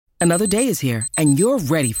Another day is here, and you're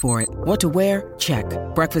ready for it. What to wear? Check.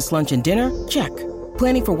 Breakfast, lunch, and dinner? Check.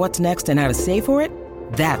 Planning for what's next and how to save for it?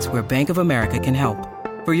 That's where Bank of America can help.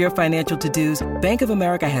 For your financial to-dos, Bank of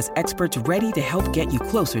America has experts ready to help get you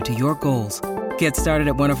closer to your goals. Get started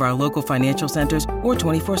at one of our local financial centers or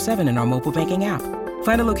 24/7 in our mobile banking app.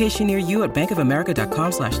 Find a location near you at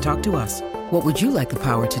bankofamerica.com/talktous. What would you like the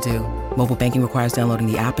power to do? Mobile banking requires downloading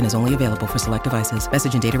the app and is only available for select devices.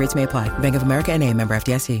 Message and data rates may apply. Bank of America N.A., member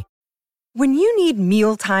FDIC. When you need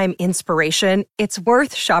mealtime inspiration, it's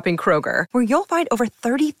worth shopping Kroger, where you'll find over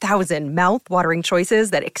 30,000 mouth-watering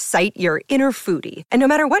choices that excite your inner foodie. And no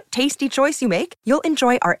matter what tasty choice you make, you'll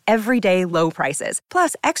enjoy our everyday low prices,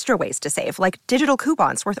 plus extra ways to save, like digital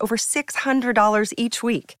coupons worth over $600 each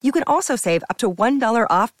week. You can also save up to $1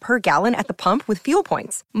 off per gallon at the pump with fuel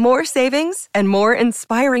points. More savings and more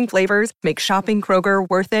inspiring flavors make shopping Kroger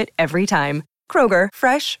worth it every time. Kroger,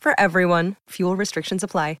 fresh for everyone. Fuel restrictions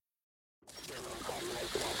apply.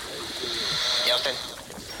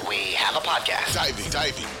 We have a podcast. Diving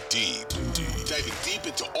deep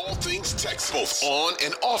into all things Texas, both on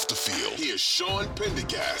and off the field. Here's Sean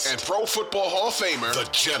Pendergast and Pro Football Hall of Famer, the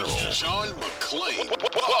General, John McClain.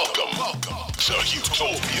 Welcome to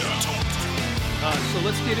Utopia. So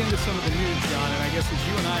let's get into some of the news, John. And I guess as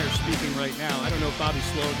you and I are speaking right now, I don't know if Bobby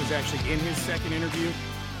Slowik is actually in his second interview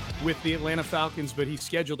with the Atlanta Falcons, but he's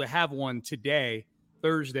scheduled to have one today,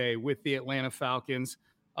 Thursday, with the Atlanta Falcons.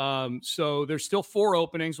 So there's still 4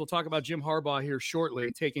 openings. We'll talk about Jim Harbaugh here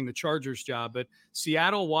shortly, taking the Chargers job. But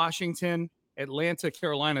Seattle, Washington, Atlanta,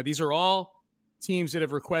 Carolina, these are all teams that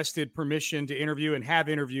have requested permission to interview and have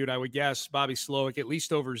interviewed, I would guess, Bobby Slowik, at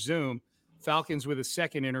least over Zoom. Falcons with a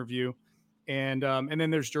second interview. And then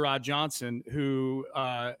there's Gerard Johnson, who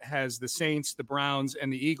has the Saints, the Browns,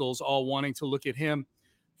 and the Eagles all wanting to look at him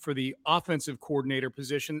for the offensive coordinator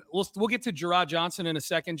position. We'll get to Gerard Johnson in a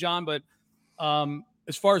second, John, but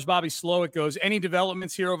as far as Bobby Slowik goes, any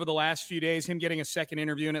developments here over the last few days, him getting a second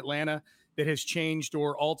interview in Atlanta that has changed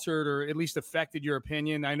or altered or at least affected your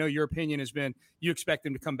opinion? I know your opinion has been you expect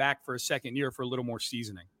him to come back for a second year for a little more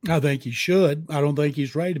seasoning. I think he should. I don't think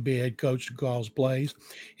he's ready to be a head coach who calls plays.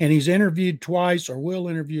 And he's interviewed twice or will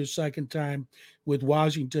interview a second time with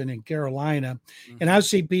Washington and Carolina. Mm-hmm. And I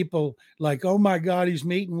see people like, oh, my God, he's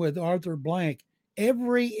meeting with Arthur Blank.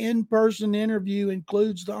 Every in-person interview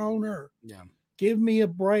includes the owner. Yeah. Give me a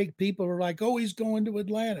break. People are like, oh, he's going to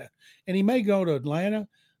Atlanta. And he may go to Atlanta,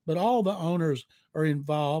 but all the owners are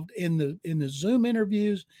involved in the Zoom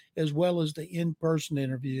interviews as well as the in-person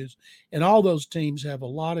interviews. And all those teams have a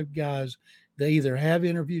lot of guys they either have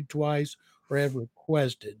interviewed twice or have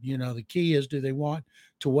requested. You know, the key is, do they want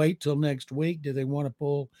to wait till next week? Do they want to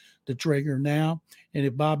pull the trigger now? And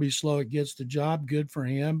if Bobby Slowik gets the job, good for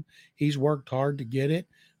him. He's worked hard to get it.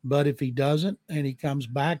 But if he doesn't and he comes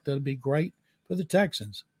back, that'll be great for the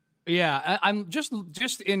Texans. Yeah, I'm just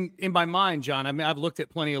in my mind, John. I mean, I've looked at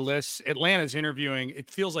plenty of lists. Atlanta's interviewing. It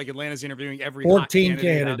feels like Atlanta's interviewing every 14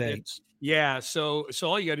 candidates. Yeah, so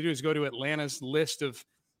all you got to do is go to Atlanta's list of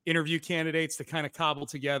interview candidates to kind of cobble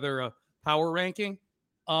together a power ranking.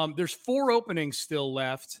 There's 4 openings still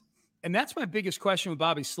left, and that's my biggest question with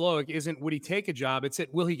Bobby Slowik. Isn't would he take a job? It's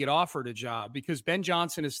will he get offered a job? Because Ben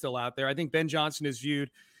Johnson is still out there. I think Ben Johnson is viewed.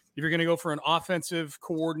 If you're going to go for an offensive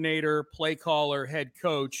coordinator, play caller, head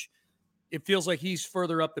coach, it feels like he's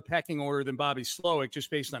further up the pecking order than Bobby Slowik,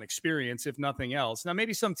 just based on experience, if nothing else. Now,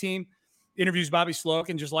 maybe some team interviews Bobby Slowik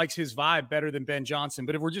and just likes his vibe better than Ben Johnson.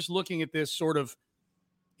 But if we're just looking at this sort of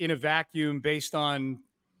in a vacuum based on,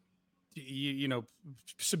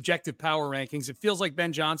 subjective power rankings, it feels like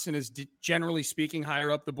Ben Johnson is, generally speaking,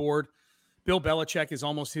 higher up the board. Bill Belichick is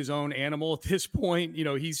almost his own animal at this point. You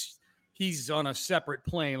know, he's on a separate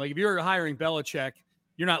plane. Like if you're hiring Belichick,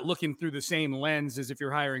 you're not looking through the same lens as if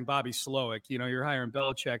you're hiring Bobby Slowik. You know, you're hiring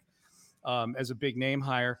Belichick as a big name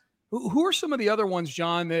hire. Who are some of the other ones,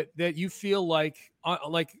 John, that you feel like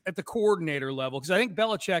at the coordinator level? Because I think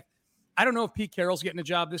Belichick, I don't know if Pete Carroll's getting a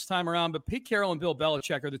job this time around, but Pete Carroll and Bill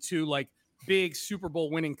Belichick are the two like big Super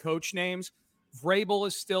Bowl winning coach names. Vrabel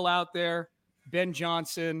is still out there. Ben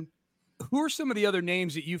Johnson. Who are some of the other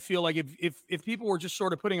names that you feel like if people were just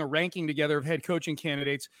sort of putting a ranking together of head coaching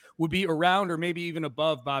candidates would be around or maybe even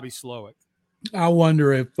above Bobby Slowik? I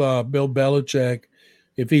wonder if Bill Belichick,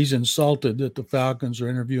 if he's insulted that the Falcons are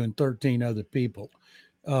interviewing 13 other people.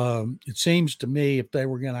 It seems to me if they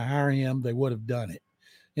were going to hire him, they would have done it.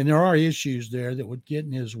 And there are issues there that would get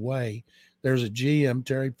in his way. There's a GM,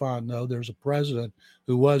 Terry Fontenot. There's a president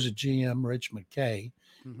who was a GM, Rich McKay.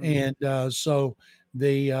 Mm-hmm. And so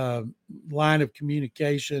the line of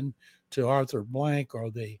communication to Arthur Blank or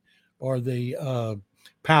the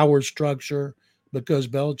power structure because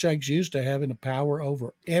Belichick's used to having the power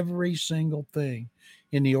over every single thing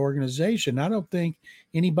in the organization. I don't think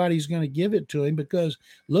anybody's going to give it to him because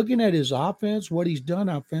looking at his offense, what he's done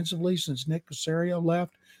offensively since Nick Caserio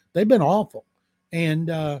left, they've been awful.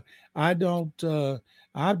 And I don't,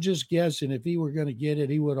 I'm just guessing if he were going to get it,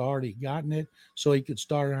 he would have already gotten it so he could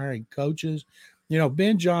start hiring coaches.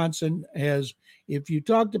 Ben Johnson has, if you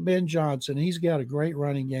talk to Ben Johnson, he's got a great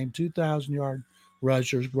running game, 2,000-yard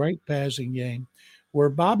rushers, great passing game, where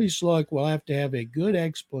Bobby Slowik will have to have a good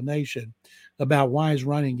explanation about why his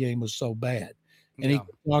running game was so bad. And he can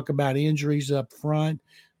talk about injuries up front,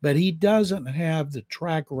 but he doesn't have the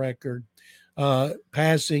track record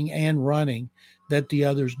passing and running that the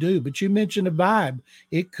others do. But you mentioned a vibe.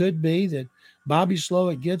 It could be that Bobby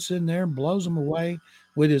Slowik gets in there and blows them away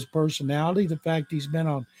with his personality. The fact he's been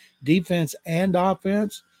on defense and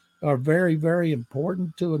offense are very, very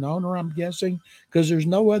important to an owner, I'm guessing, because there's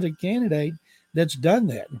no other candidate that's done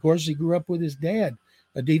that. Of course, he grew up with his dad,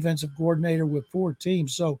 a defensive coordinator with 4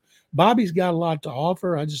 teams. So Bobby's got a lot to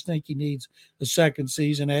offer. I just think he needs a second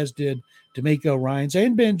season, as did D'Amico Ryans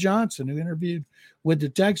and Ben Johnson, who interviewed with the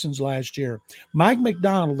Texans last year. Mike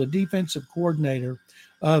McDonald, the defensive coordinator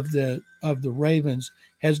of the Ravens,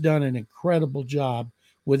 has done an incredible job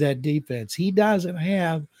with that defense. He doesn't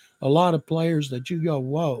have a lot of players that you go,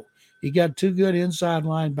 whoa. You got 2 good inside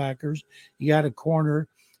linebackers. You got a corner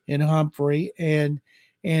in Humphrey,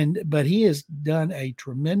 but he has done a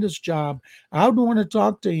tremendous job. I would want to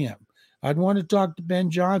talk to him. I'd want to talk to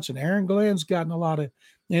Ben Johnson. Aaron Glenn's gotten a lot of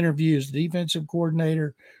interviews, the defensive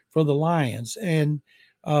coordinator for the Lions. And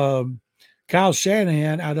Kyle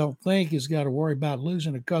Shanahan, I don't think, has got to worry about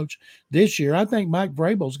losing a coach this year. I think Mike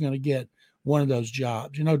Vrabel's going to get one of those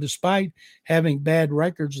jobs. Despite having bad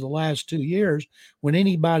records the last 2 years, when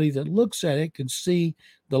anybody that looks at it can see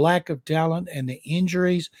the lack of talent and the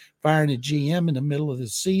injuries, firing a GM in the middle of the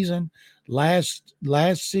season in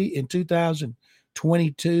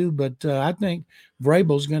 2022. But I think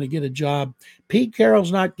Vrabel's going to get a job. Pete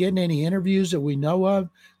Carroll's not getting any interviews that we know of.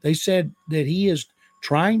 They said that he is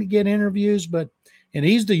trying to get interviews, and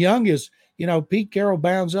he's the youngest. Pete Carroll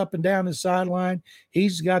bounds up and down the sideline.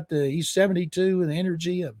 He's 72 and the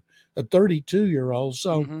energy of a 32-year-old.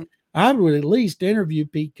 So I would at least interview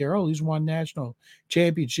Pete Carroll, who's won national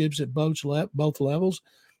championships at both levels,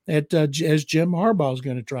 as Jim Harbaugh is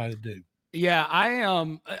going to try to do. Yeah,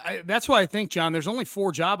 I that's why I think, John, there's only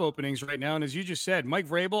 4 job openings right now. And as you just said, Mike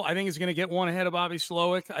Vrabel, I think, is going to get one ahead of Bobby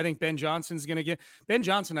Slowik. I think Ben Johnson's going to get – Ben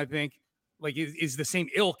Johnson, I think, is the same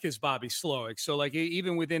ilk as Bobby Slowik. So,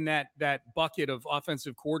 even within that bucket of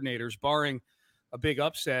offensive coordinators, barring a big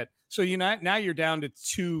upset. So, now you're down to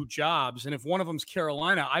 2 jobs. And if one of them's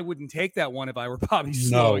Carolina, I wouldn't take that one if I were Bobby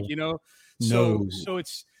Slowik,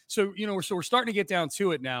 So we're starting to get down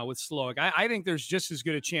to it now with Slowik. I think there's just as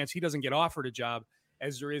good a chance he doesn't get offered a job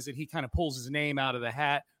as there is that he kind of pulls his name out of the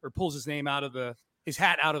hat, or pulls his name out of his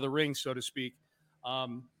hat out of the ring, so to speak.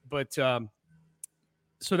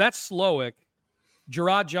 So that's Slowik.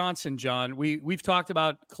 Gerard Johnson, John, we've talked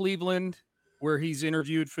about Cleveland, where he's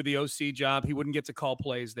interviewed for the OC job. He wouldn't get to call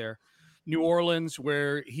plays there. New Orleans,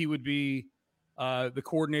 where he would be the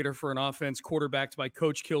coordinator for an offense quarterbacked by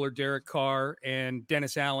coach killer Derek Carr, and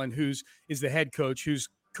Dennis Allen, is the head coach, whose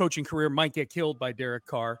coaching career might get killed by Derek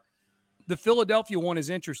Carr. The Philadelphia one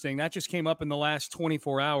is interesting. That just came up in the last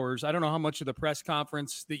 24 hours. I don't know how much of the press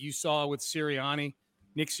conference that you saw with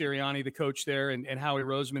Nick Sirianni, the coach there, and Howie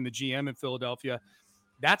Roseman, the GM in Philadelphia.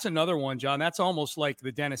 That's another one, John. That's almost like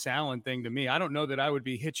the Dennis Allen thing to me. I don't know that I would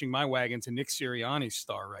be hitching my wagon to Nick Sirianni's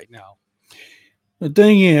star right now. The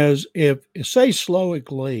thing is, if say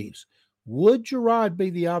Slowik leaves, would Gerard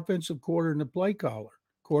be the offensive coordinator and the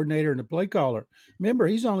play caller? Remember,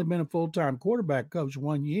 he's only been a full-time quarterback coach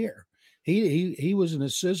 1 year. He was an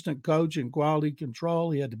assistant coach in quality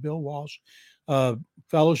control. He had the Bill Walsh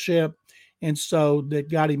fellowship. And so that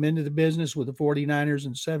got him into the business with the 49ers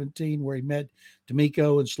in 2017, where he met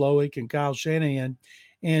D'Amico and Slowik and Kyle Shanahan.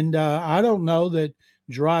 And I don't know that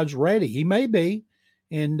Gerard's ready. He may be.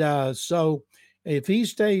 And so if he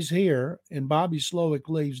stays here and Bobby Slowik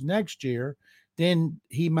leaves next year, then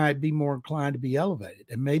he might be more inclined to be elevated.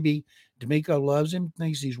 And maybe D'Amico loves him,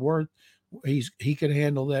 thinks he could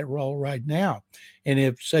handle that role right now. And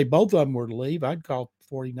if, say, both of them were to leave, I'd call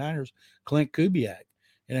 49ers Clint Kubiak.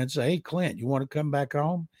 And I'd say, hey, Clint, you want to come back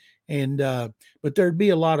home? And but there'd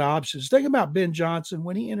be a lot of options. Think about Ben Johnson.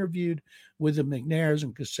 When he interviewed with the McNairs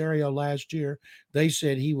and Caserio last year, they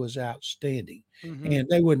said he was outstanding. And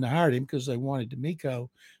they wouldn't have hired him because they wanted D'Amico.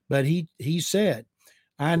 But he said,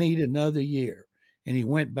 I need another year. And he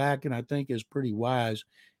went back, and I think is pretty wise.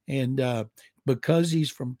 And because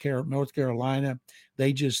he's from North Carolina,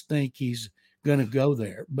 they just think he's going to go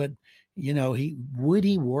there. But would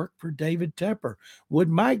he work for David Tepper? Would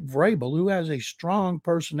Mike Vrabel, who has a strong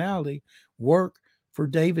personality, work for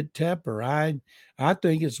David Tepper? I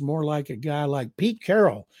think it's more like a guy like Pete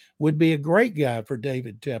Carroll would be a great guy for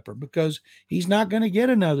David Tepper because he's not going to get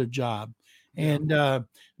another job. Yeah. And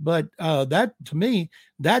but that, to me,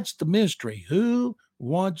 that's the mystery. Who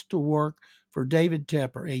wants to work for David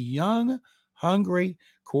Tepper? A young, hungry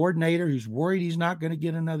coordinator who's worried he's not going to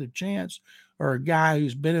get another chance, or a guy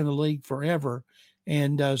who's been in the league forever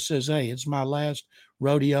and says, "Hey, it's my last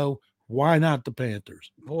rodeo. Why not the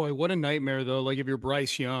Panthers?" Boy, what a nightmare though. Like if you're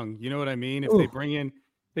Bryce Young, you know what I mean? If Ooh. they bring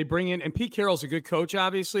in, and Pete Carroll's a good coach,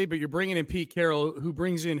 obviously, but you're bringing in Pete Carroll, who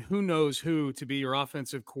brings in who knows who to be your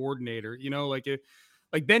offensive coordinator.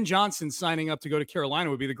 Like Ben Johnson signing up to go to Carolina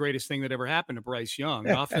would be the greatest thing that ever happened to Bryce Young,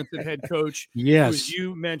 an offensive head coach. Yes. Who, as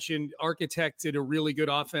you mentioned, architected a really good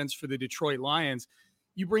offense for the Detroit Lions.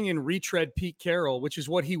 You bring in retread Pete Carroll, which is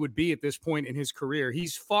what he would be at this point in his career.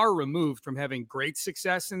 He's far removed from having great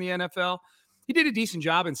success in the NFL. He did a decent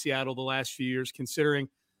job in Seattle the last few years, considering.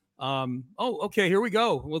 Okay, here we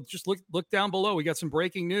go. We'll just look down below. We got some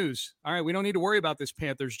breaking news. All right, we don't need to worry about this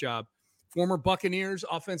Panthers job. Former Buccaneers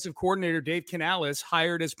offensive coordinator Dave Canales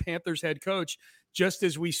hired as Panthers head coach just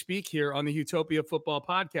as we speak here on the Utopia Football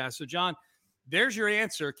Podcast. So, John, there's your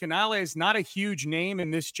answer. Canales, not a huge name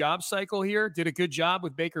in this job cycle here, did a good job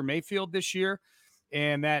with Baker Mayfield this year.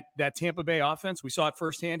 And that Tampa Bay offense, we saw it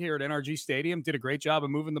firsthand here at NRG Stadium, did a great job of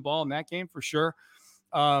moving the ball in that game for sure.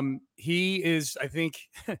 He is, I think,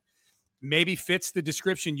 maybe fits the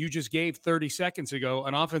description you just gave 30 seconds ago,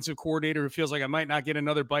 an offensive coordinator who feels like I might not get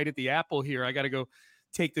another bite at the apple here. I got to go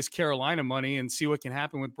take this Carolina money and see what can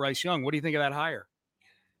happen with Bryce Young. What do you think of that hire?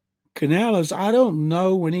 Canales, I don't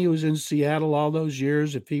know when he was in Seattle all those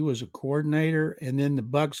years if he was a coordinator and then the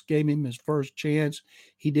Bucs gave him his first chance.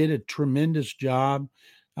 He did a tremendous job.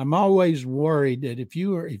 I'm always worried that if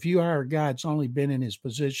you hire a guy that's only been in his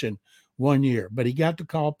position 1 year, but he got to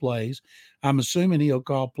call plays. I'm assuming he'll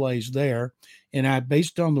call plays there. And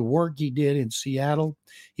based on the work he did in Seattle,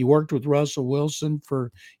 he worked with Russell Wilson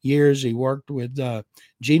for years. He worked with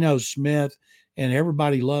Geno Smith. And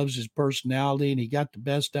everybody loves his personality, and he got the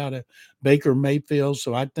best out of Baker Mayfield.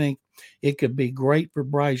 So I think it could be great for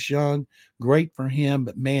Bryce Young, great for him.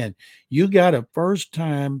 But, man, you got a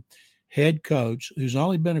first-time head coach who's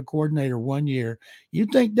only been a coordinator 1 year. You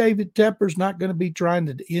think David Tepper's not going to be trying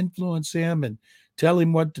to influence him and tell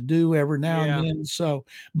him what to do every now and then? So,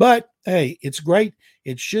 but, hey, it's great.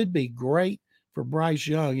 It should be great for Bryce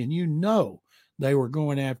Young. And they were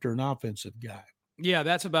going after an offensive guy. Yeah,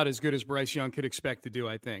 that's about as good as Bryce Young could expect to do,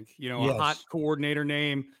 I think. Yes. A hot coordinator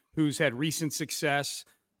name who's had recent success,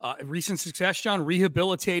 John,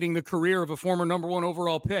 rehabilitating the career of a former number 1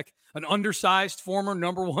 overall pick, an undersized former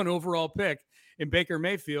number 1 overall pick in Baker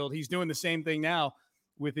Mayfield. He's doing the same thing now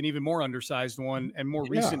with an even more undersized one and more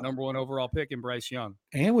recent number 1 overall pick in Bryce Young.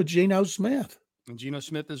 And with Geno Smith. And Geno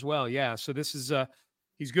Smith as well, yeah. So this is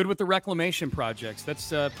he's good with the reclamation projects.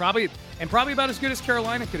 That's probably about as good as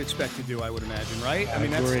Carolina could expect to do, I would imagine, right? I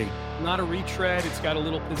mean, agree. That's not a retread. It's got a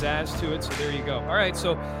little pizzazz to it. So there you go. All right,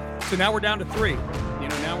 so now we're down to 3.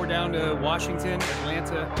 Now we're down to Washington,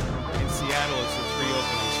 Atlanta, and Seattle as the 3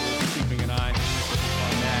 openings.